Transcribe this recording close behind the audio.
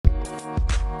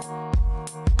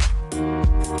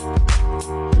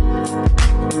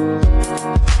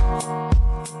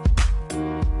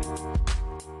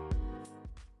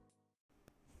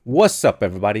What's up,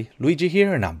 everybody? Luigi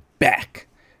here, and I'm back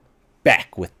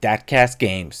with Datcast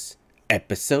Games,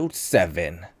 episode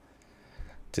 7.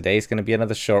 Today's gonna be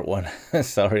another short one.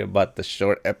 Sorry about the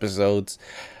short episodes,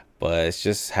 but it's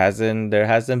just there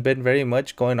hasn't been very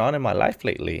much going on in my life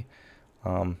lately.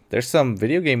 There's some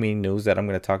video gaming news that I'm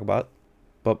gonna talk about,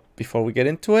 but before we get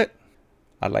into it,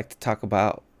 I'd like to talk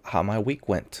about how my week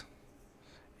went.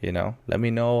 Let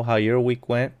me know how your week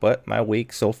went, but my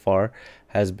week so far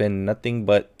has been nothing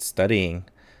but studying.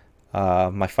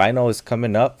 My final is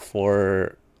coming up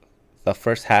for the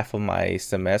first half of my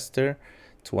semester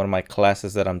to one of my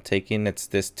classes that I'm taking. It's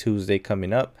this Tuesday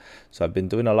coming up, so I've been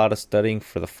doing a lot of studying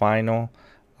for the final.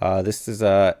 This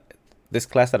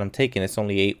class that I'm taking, it's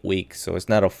only 8 weeks, so it's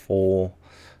not a full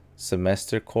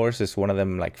semester course. It's one of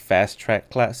them like fast track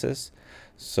classes.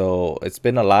 So it's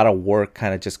been a lot of work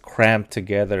kind of just crammed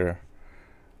together.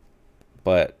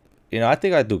 But, I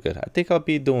think I'll do good. I think I'll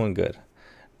be doing good.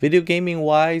 Video gaming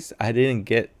wise, I didn't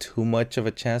get too much of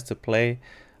a chance to play.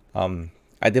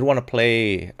 I did want to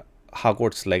play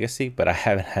Hogwarts Legacy, but I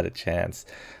haven't had a chance.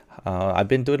 I've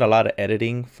been doing a lot of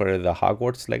editing for the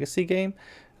Hogwarts Legacy game.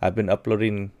 I've been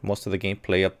uploading most of the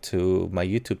gameplay up to my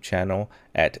YouTube channel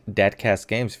at Datcast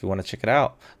Games if you want to check it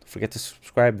out. Don't forget to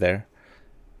subscribe there.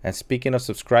 And speaking of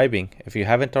subscribing, if you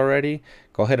haven't already,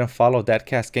 go ahead and follow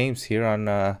Datcast Games here on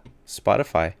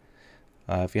Spotify.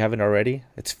 If you haven't already,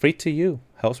 it's free to you.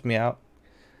 Helps me out.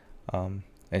 And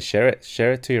share it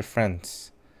to your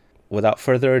friends. Without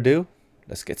further ado,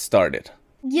 let's get started.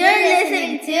 You're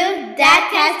listening to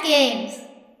Datcast Games.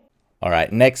 All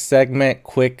right, next segment,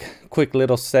 quick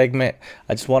little segment.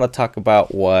 I just want to talk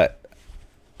about what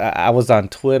I was on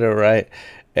Twitter, right?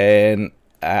 And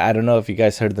I don't know if you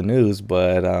guys heard the news,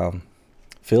 but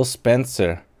Phil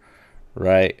Spencer,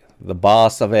 right, the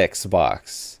boss of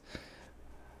Xbox,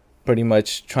 pretty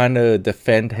much trying to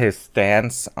defend his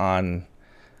stance on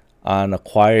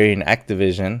acquiring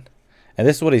Activision. And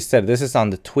this is what he said. This is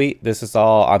on the tweet. This is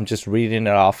all, I'm just reading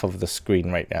it off of the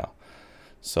screen right now.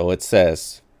 So it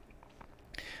says,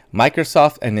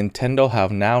 Microsoft and Nintendo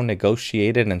have now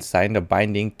negotiated and signed a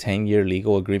binding 10-year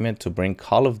legal agreement to bring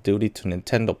Call of Duty to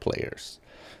Nintendo players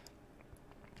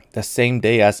the same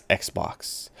day as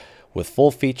Xbox, with full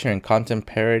feature and content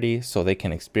parity so they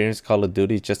can experience Call of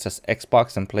Duty just as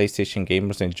Xbox and PlayStation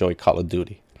gamers enjoy Call of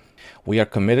Duty. We are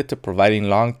committed to providing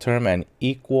long-term and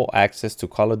equal access to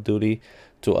Call of Duty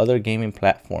to other gaming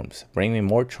platforms, bringing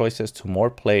more choices to more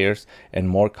players and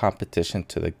more competition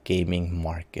to the gaming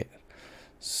market.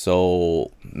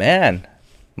 So, man,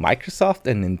 Microsoft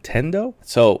and Nintendo?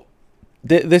 So,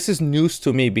 this is news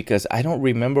to me because I don't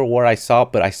remember where I saw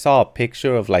it, but I saw a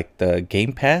picture of like the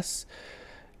Gamepass,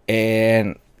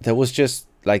 and there was just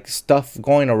like stuff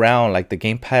going around like the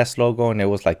Gamepass logo, and it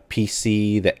was like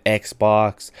PC, the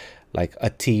Xbox, like a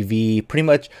TV, pretty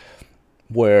much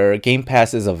where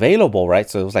Gamepass is available, right?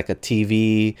 So it was like a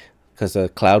TV because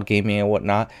of cloud gaming and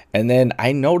whatnot. And then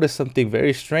I noticed something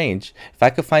very strange. If I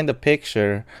could find the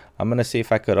picture, I'm going to see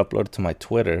if I could upload it to my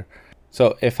Twitter.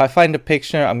 So if I find a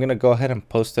picture, I'm going to go ahead and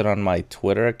post it on my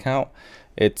Twitter account.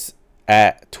 It's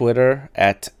at Twitter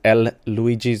at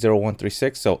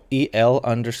LLuigi0136. So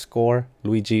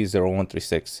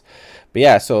EL_Luigi0136. But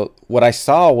yeah, so what I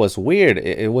saw was weird.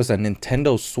 It was a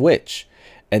Nintendo Switch.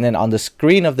 And then on the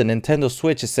screen of the Nintendo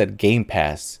Switch, it said Game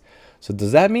Pass. So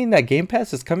does that mean that Game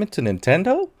Pass is coming to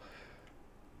Nintendo?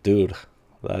 Dude,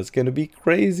 that's going to be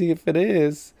crazy if it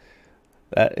is.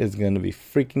 That is going to be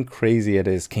freaking crazy. It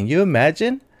is. Can you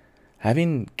imagine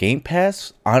having Game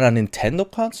Pass on a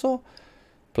Nintendo console?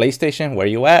 PlayStation, where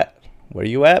you at? Where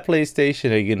you at,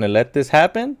 PlayStation? Are you going to let this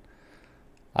happen?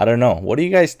 I don't know. What do you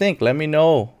guys think? Let me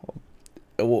know.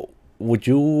 Would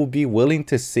you be willing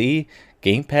to see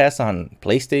Game Pass on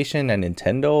PlayStation and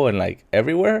Nintendo and like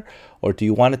everywhere? Or do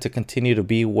you want it to continue to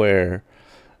be where,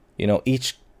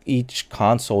 each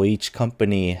console, each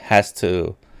company has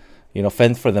to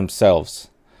fend for themselves?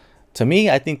 To me,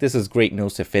 I think this is great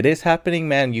news. If it is happening,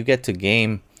 man, you get to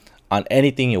game on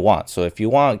anything you want. So if you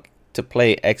want to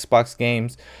play Xbox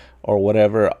games or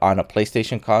whatever on a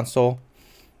PlayStation console,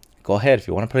 go ahead. If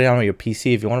you want to play it on your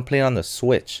PC, if you want to play it on the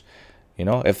Switch,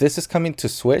 if this is coming to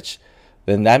Switch,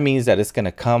 then that means that it's going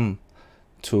to come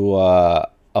to a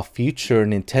future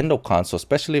Nintendo console,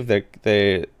 especially if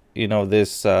they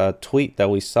this tweet that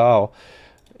we saw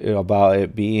about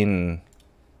it being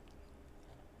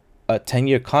a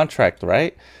 10-year contract,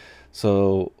 right?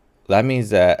 So that means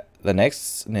that the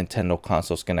next Nintendo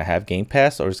console is going to have Game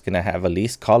Pass, or it's going to have at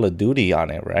least Call of Duty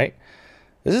on it, right?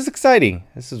 This is exciting.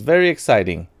 This is very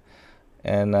exciting.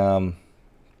 And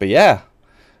but yeah,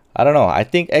 I don't know. I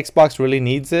think Xbox really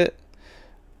needs it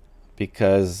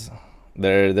because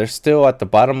They're still at the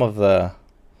bottom of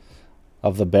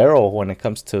the barrel when it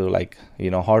comes to, like,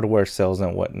 hardware sales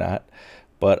and whatnot.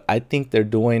 But I think they're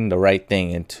doing the right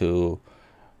thing into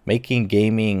making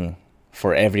gaming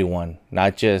for everyone,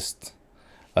 not just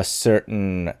a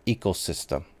certain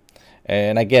ecosystem.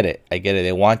 And I get it. I get it.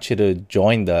 They want you to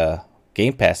join the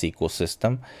Game Pass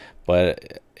ecosystem,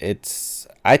 but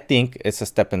I think it's a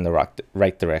step in the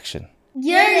right direction.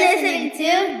 You're listening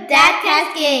to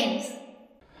Dadcast Games.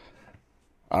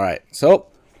 All right. So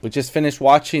we just finished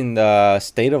watching the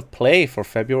state of play for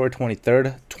February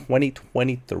 23rd,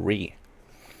 2023.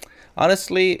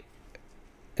 Honestly,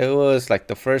 it was like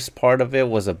the first part of it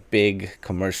was a big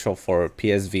commercial for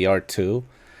PSVR 2.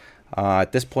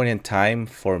 At this point in time,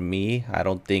 for me, I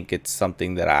don't think it's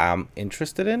something that I'm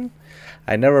interested in.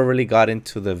 I never really got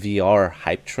into the VR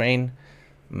hype train.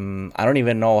 I don't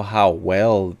even know how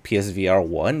well PSVR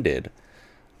 1 did.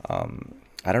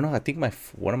 I don't know. I think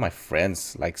one of my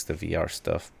friends likes the VR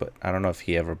stuff, but I don't know if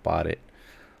he ever bought it.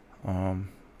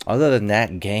 Other than that,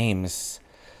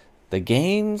 the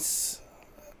games,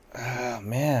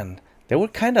 man, they were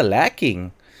kind of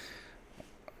lacking.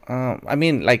 I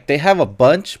mean, like, they have a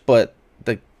bunch, but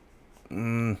it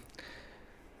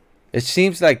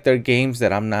seems like they're games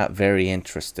that I'm not very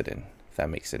interested in, if that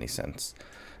makes any sense.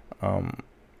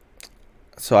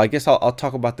 So I guess I'll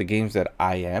talk about the games that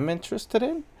I am interested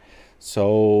in.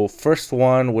 So first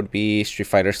one would be Street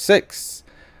Fighter 6.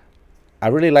 I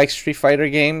really like Street Fighter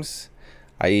games.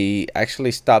 I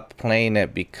actually stopped playing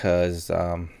it because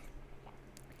I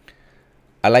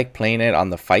like playing it on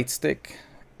the fight stick.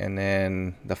 And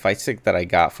then the fight stick that I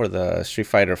got for the Street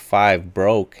Fighter 5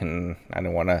 broke, and I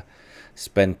didn't want to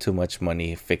spend too much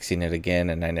money fixing it again,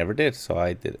 and I never did. So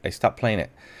I stopped playing it.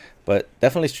 But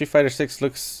definitely Street Fighter 6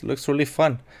 looks really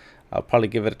fun. I'll probably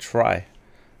give it a try.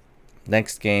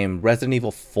 Next game, Resident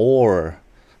Evil 4.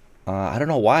 I don't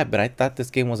know why, but I thought this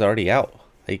game was already out.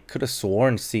 I could have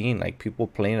sworn seeing like people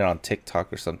playing it on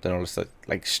TikTok or something, or just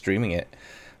like streaming it.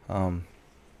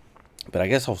 But I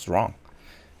guess I was wrong.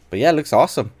 But yeah, it looks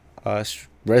awesome.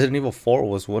 Resident Evil 4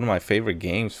 was one of my favorite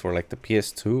games for like the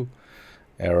PS2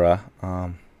 era.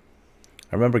 I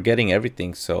remember getting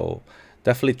everything, so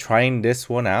definitely trying this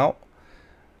one out.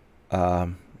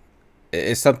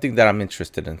 It's something that I'm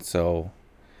interested in. So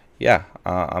yeah,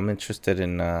 I'm interested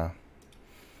in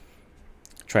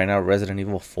trying out Resident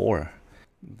Evil 4.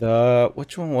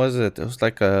 Which one was it? It was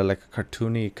like a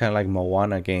cartoony kind of like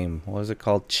Moana game. What was it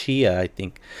called? Chia, I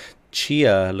think.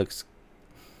 Chia looks.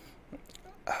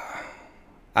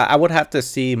 I would have to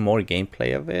see more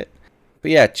gameplay of it.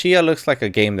 But yeah, Chia looks like a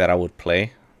game that I would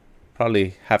play.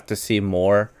 Probably have to see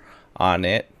more on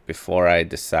it before I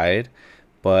decide.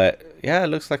 But yeah, it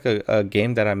looks like a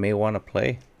game that I may want to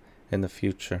play in the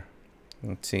future.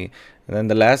 Let's see. And then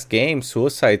the last game,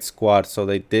 Suicide Squad. So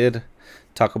they did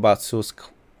talk about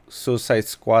Suicide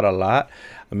Squad a lot.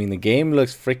 I mean, the game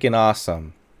looks freaking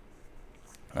awesome.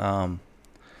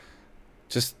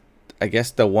 Just, I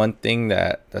guess the one thing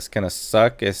that's gonna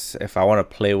suck is if I want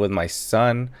to play with my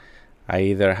son, I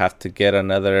either have to get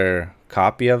another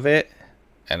copy of it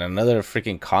and another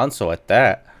freaking console at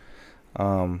that.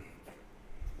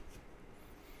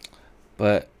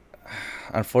 But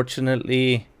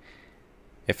unfortunately,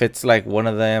 if it's like one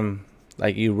of them,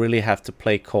 like you really have to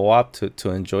play co-op to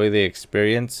enjoy the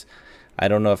experience. I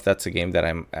don't know if that's a game that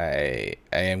I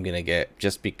am gonna get,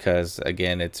 just because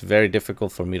again, it's very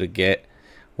difficult for me to get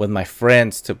with my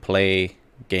friends to play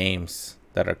games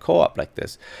that are co-op like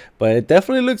this. But it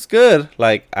definitely looks good.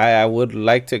 Like I would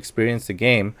like to experience the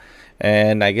game.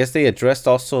 And I guess they addressed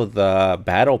also the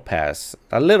battle pass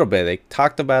a little bit. They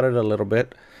talked about it a little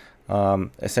bit.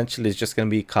 Essentially it's just gonna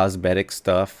be cosmetic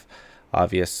stuff.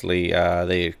 Obviously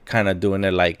they kind of doing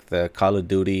it like the Call of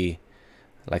Duty,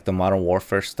 like the Modern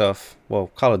Warfare stuff. Well,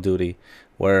 Call of Duty,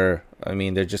 where I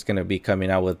mean they're just gonna be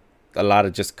coming out with a lot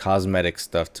of just cosmetic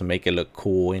stuff to make it look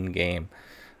cool in game.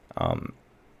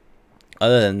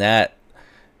 Other than that,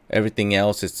 everything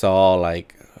else, it's all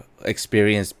like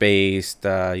experience based.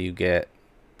 You get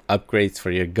upgrades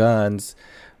for your guns,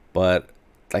 but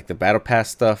like the battle pass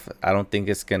stuff, I don't think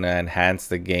it's gonna enhance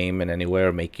the game in any way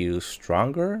or make you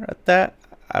stronger at that.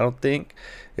 I don't think.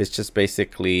 It's just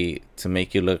basically to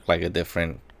make you look like a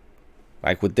different,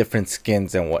 like with different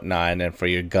skins and whatnot, and then for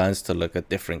your guns to look a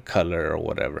different color or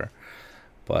whatever.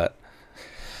 But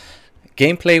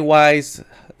gameplay wise,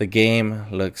 the game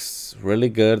looks really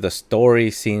good. The story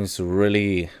seems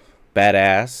really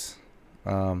badass.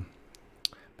 But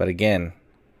again,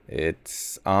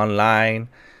 it's online.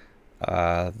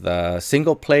 The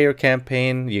single player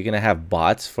campaign, you're gonna have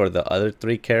bots for the other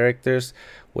three characters,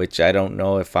 which I don't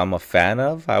know if I'm a fan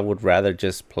of. I would rather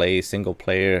just play single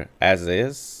player as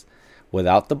is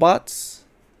without the bots.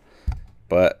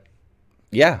 But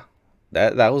yeah,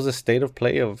 that was the state of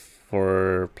play of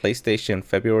for PlayStation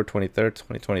February 23rd,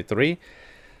 2023.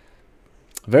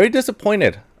 Very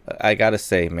disappointed, I gotta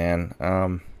say,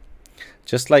 man.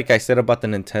 Just like I said about the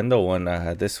Nintendo one,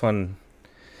 this one,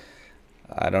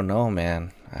 I don't know,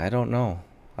 man. I don't know.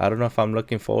 I don't know if I'm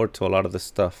looking forward to a lot of this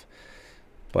stuff.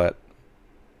 But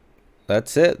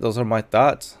that's it. Those are my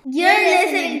thoughts. You're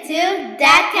listening to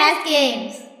Dadcast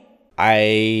Games.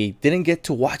 I didn't get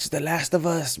to watch The Last of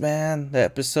Us, man. The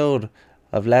episode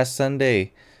of last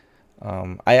Sunday.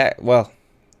 Well,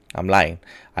 I'm lying.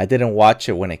 I didn't watch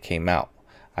it when it came out.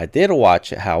 I did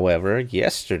watch it, however,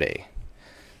 yesterday.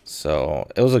 So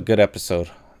it was a good episode.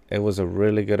 It was a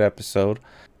really good episode.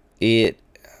 I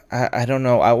don't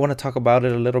know. I want to talk about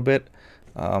it a little bit.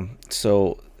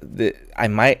 It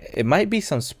might be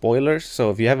some spoilers. So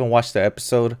if you haven't watched the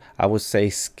episode, I would say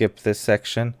skip this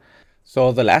section.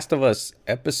 So The Last of Us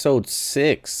episode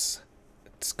 6,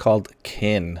 it's called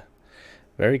Kin.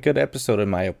 Very good episode in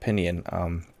my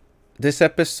opinion. This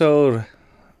episode,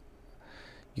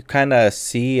 you kind of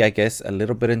see, I guess, a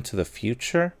little bit into the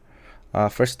future.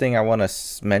 First thing I want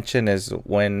to mention is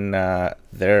when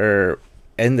they're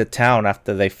in the town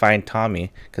after they find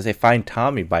Tommy, because they find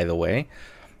Tommy, by the way.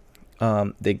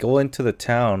 They go into the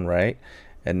town, right?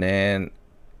 And then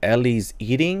Ellie's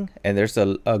eating, and there's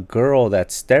a girl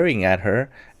that's staring at her,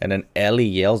 and then Ellie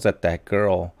yells at that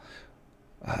girl.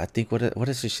 I think what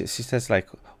is she says, like,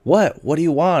 what do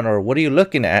you want, or what are you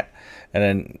looking at? And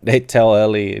then they tell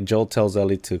Ellie, Joel tells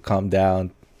Ellie to calm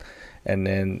down, and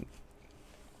then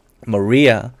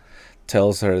Maria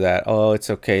tells her that, oh, it's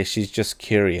okay, she's just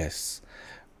curious.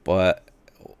 But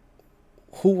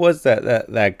who was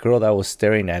that girl that was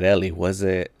staring at Ellie? Was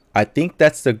it, I think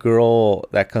that's the girl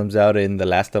that comes out in The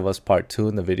Last of Us Part 2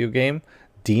 in the video game,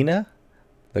 Dina,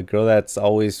 the girl that's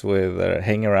always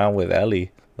hanging around with Ellie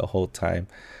the whole time.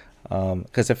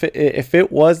 Because if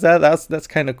it was that's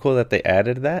kind of cool that they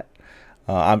added that.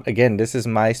 Again, this is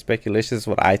my speculation, this is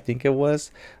what I think it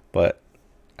was, but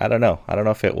I don't know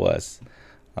if it was.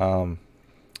 But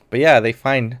yeah, they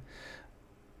find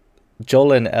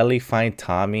Joel and Ellie find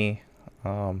Tommy,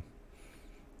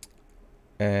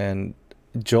 and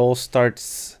Joel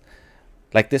starts,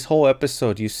 like, this whole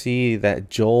episode, you see that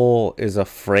Joel is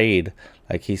afraid.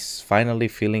 Like, he's finally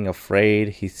feeling afraid.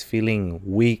 He's feeling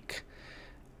weak.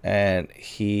 And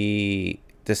he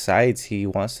decides he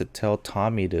wants to tell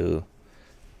Tommy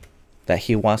that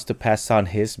he wants to pass on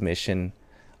his mission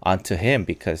onto him,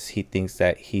 because he thinks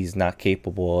that he's not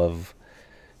capable of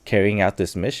carrying out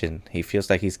this mission. He feels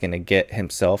like he's going to get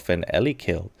himself and Ellie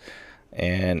killed.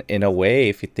 And in a way,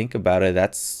 if you think about it,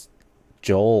 that's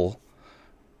Joel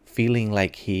feeling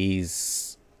like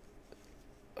he's,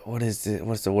 what's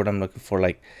the word I'm looking for?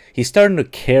 Like, he's starting to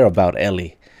care about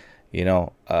Ellie.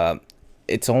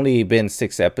 It's only been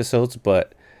 6 episodes,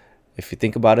 but if you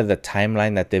think about it, the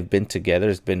timeline that they've been together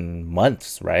has been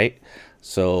months, right?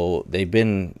 So they've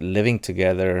been living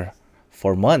together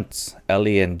for months,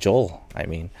 Ellie and Joel, I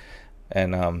mean.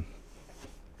 And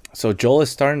so Joel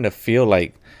is starting to feel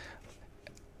like,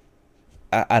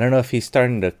 I don't know if he's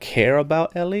starting to care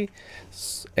about Ellie,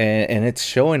 and it's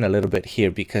showing a little bit here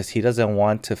because he doesn't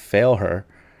want to fail her.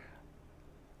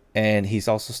 And he's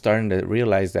also starting to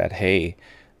realize that, hey,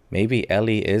 maybe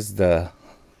Ellie is the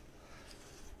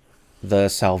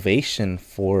salvation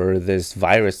for this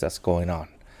virus that's going on.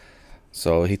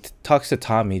 So he talks to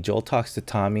Tommy. Joel talks to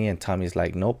Tommy, and Tommy's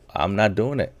like, nope, I'm not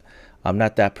doing it. I'm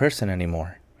not that person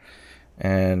anymore.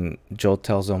 And Joel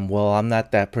tells him, well, I'm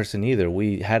not that person either.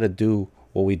 We had to do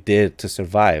what we did to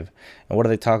survive. And what are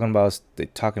they talking about? They're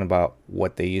talking about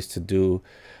what they used to do,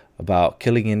 about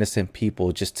killing innocent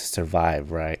people just to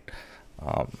survive, right?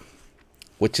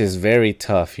 Which is very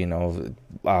tough,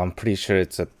 I'm pretty sure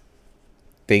it's a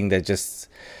thing that just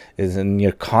is in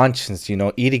your conscience,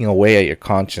 eating away at your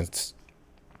conscience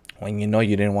when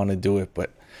you didn't want to do it,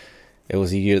 but it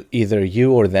was either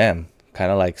you or them,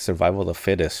 kind of like survival of the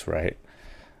fittest, right?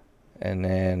 And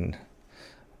then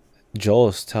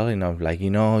Joel's telling him, like,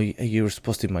 you were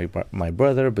supposed to be my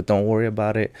brother, but don't worry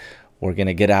about it. We're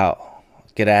gonna get out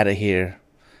of here,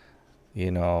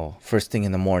 first thing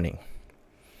in the morning.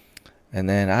 And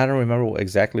then I don't remember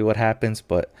exactly what happens,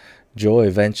 but Joel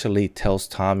eventually tells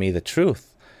Tommy the truth.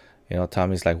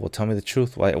 Tommy's like, well, tell me the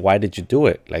truth. Why did you do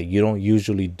it? Like, you don't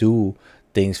usually do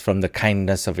things from the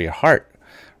kindness of your heart,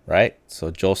 right? So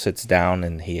Joel sits down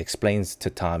and he explains to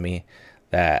Tommy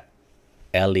that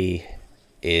Ellie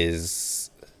is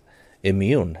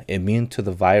immune to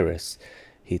the virus.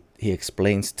 He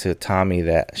explains to Tommy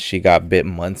that she got bit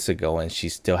months ago and she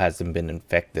still hasn't been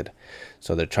infected.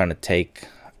 So they're trying to take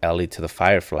Ellie to the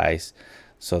Fireflies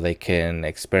so they can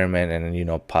experiment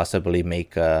and, possibly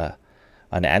make an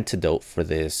antidote for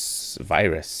this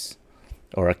virus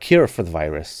or a cure for the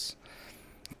virus.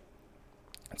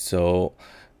 So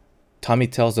Tommy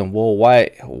tells him, well,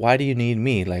 why do you need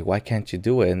me? Like, why can't you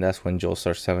do it? And that's when Joel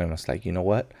starts telling him, it's like, you know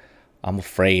what? I'm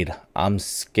afraid. I'm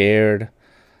scared.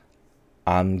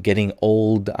 I'm getting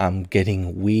old. I'm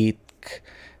getting weak.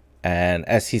 And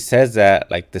as he says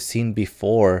that, like the scene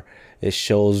before, it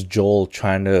shows Joel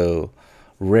trying to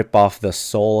rip off the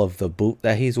sole of the boot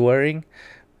that he's wearing,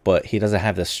 but he doesn't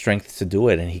have the strength to do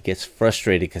it. And he gets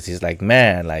frustrated because he's like,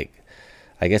 man, like,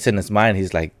 I guess in his mind,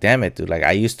 he's like, damn it, dude. Like,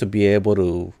 I used to be able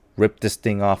to rip this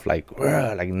thing off like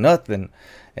nothing.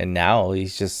 And now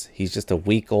he's just a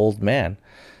weak old man.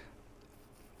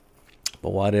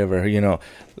 But whatever,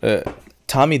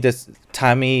 Tommy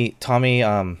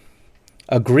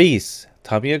agrees.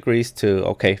 Tommy agrees to,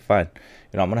 okay, fine.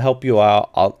 I'm gonna help you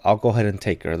out. I'll go ahead and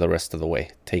take her the rest of the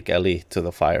way. Take Ellie to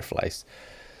the Fireflies.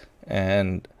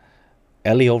 And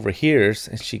Ellie overhears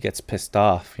and she gets pissed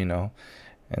off, And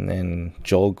then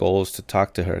Joel goes to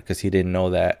talk to her because he didn't know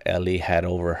that Ellie had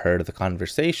overheard the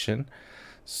conversation.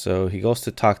 So he goes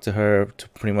to talk to her to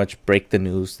pretty much break the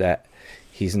news that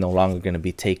he's no longer going to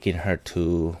be taking her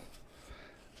to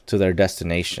their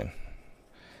destination.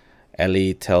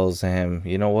 Ellie tells him,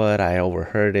 you know what, I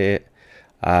overheard it.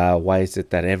 Why is it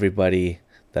that everybody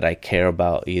that I care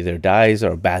about either dies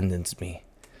or abandons me?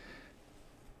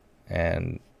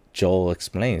 And Joel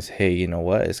explains, hey, you know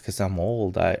what, it's because I'm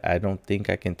old. I don't think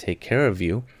I can take care of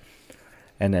you.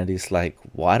 And then he's like,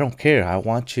 well, I don't care. I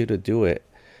want you to do it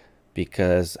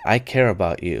because I care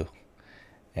about you.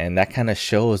 And that kind of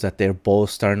shows that they're both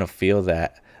starting to feel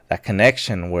that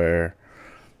connection where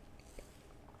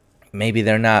maybe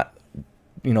they're not,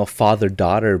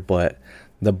 father-daughter, but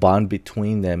the bond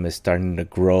between them is starting to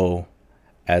grow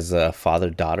as a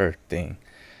father-daughter thing.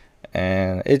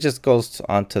 And it just goes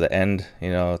on to the end,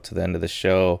 to the end of the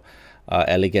show.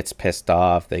 Ellie gets pissed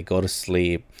off. They go to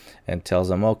sleep and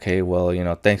tells him, okay,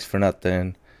 well, thanks for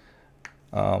nothing.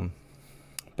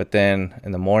 But then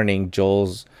in the morning,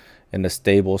 Joel's in the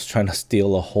stables trying to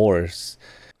steal a horse.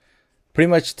 Pretty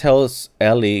much gives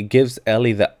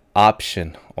Ellie the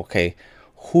option, okay,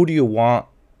 who do you want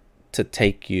to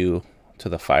take you to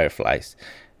the Fireflies?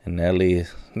 And Ellie,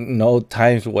 no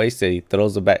time's wasted.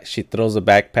 She throws a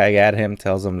backpack at him,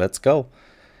 tells him, let's go.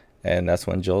 And that's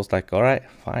when Joel's like, all right,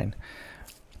 fine,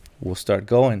 we'll start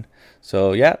going.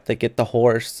 So yeah, they get the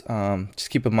horse. Just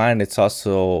keep in mind, it's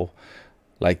also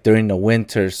like during the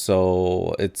winter,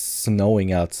 so it's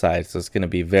snowing outside, so it's going to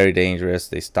be very dangerous.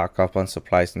 They stock up on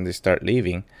supplies and they start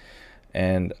leaving,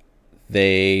 and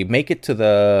they make it to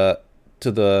the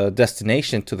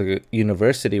destination, to the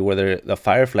university where the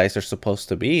Fireflies are supposed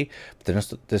to be, but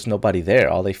there's nobody there.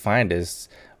 All they find is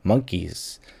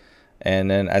monkeys.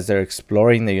 And then as they're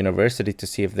exploring the university to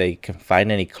see if they can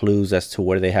find any clues as to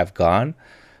where they have gone,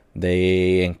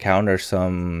 they encounter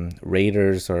some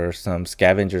raiders or some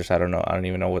scavengers. I don't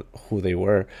even know who they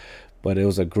were, but it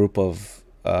was a group of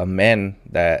men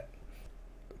that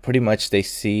pretty much they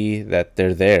see that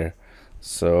they're there.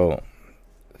 So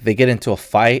they get into a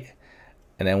fight,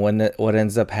 and then what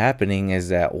ends up happening is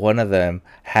that one of them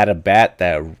had a bat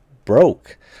that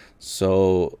broke.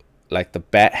 So like the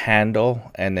bat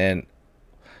handle, and then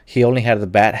he only had the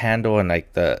bat handle, and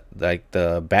like the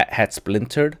bat had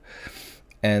splintered.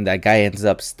 And that guy ends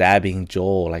up stabbing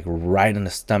Joel like right in the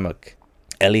stomach.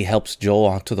 Ellie helps Joel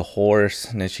onto the horse,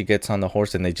 and then she gets on the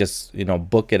horse, and they just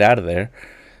book it out of there.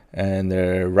 And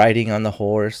they're riding on the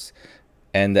horse,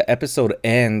 and the episode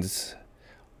ends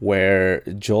where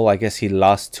Joel, I guess he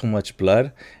lost too much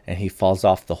blood, and he falls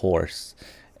off the horse.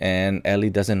 And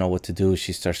Ellie doesn't know what to do.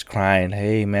 She starts crying,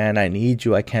 hey man, I need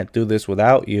you. I can't do this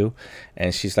without you.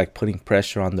 And she's like putting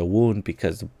pressure on the wound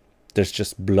because there's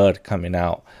just blood coming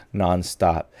out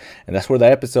nonstop. And that's where the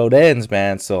episode ends,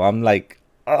 man. So I'm like,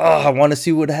 oh, I want to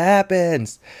see what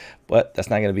happens. But that's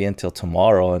not going to be until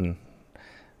tomorrow. And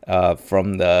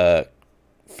from the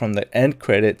end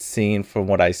credit scene, from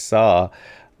what I saw,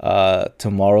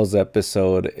 tomorrow's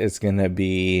episode is going to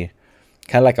be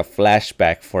kind of like a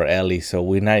flashback for Ellie. So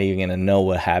we're not even going to know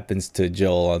what happens to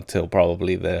Joel until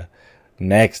probably the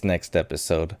next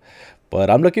episode. But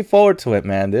I'm looking forward to it,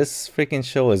 man. This freaking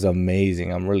show is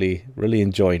amazing. I'm really, really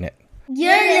enjoying it.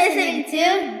 You're listening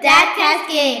to Dadcast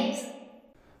Games.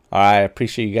 All right, I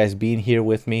appreciate you guys being here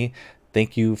with me.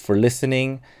 Thank you for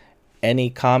listening. Any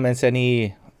comments,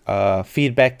 any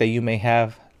feedback that you may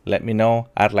have. Let me know.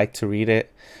 I'd like to read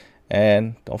it.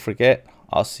 And don't forget,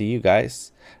 I'll see you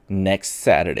guys next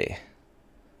Saturday.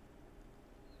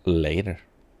 Later.